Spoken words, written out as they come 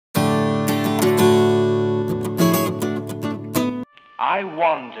I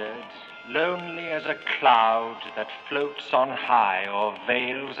wandered, lonely as a cloud that floats on high o'er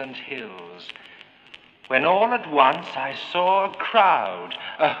vales and hills, when all at once I saw a crowd,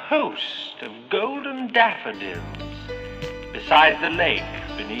 a host of golden daffodils, beside the lake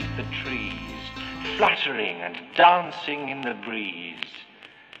beneath the trees, fluttering and dancing in the breeze.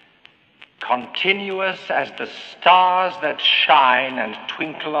 Continuous as the stars that shine and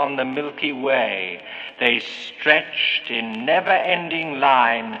twinkle on the Milky Way, they stretched in never-ending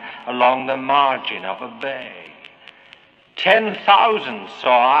line along the margin of a bay. 10,000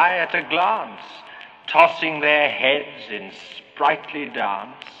 saw I at a glance, tossing their heads in sprightly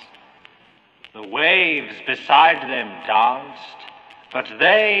dance. The waves beside them danced, but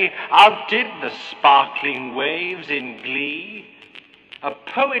they outdid the sparkling waves in glee. A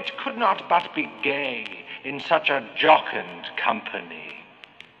poet could not but be gay in such a jocund company.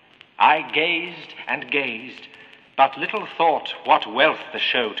 I gazed and gazed, but little thought what wealth the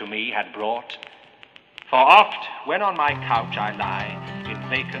show to me had brought. For oft, when on my couch I lie, in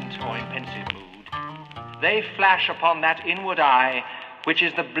vacant or in pensive mood, they flash upon that inward eye, which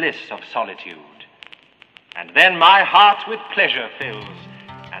is the bliss of solitude. And then my heart with pleasure fills,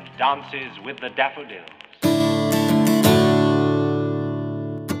 and dances with the daffodil.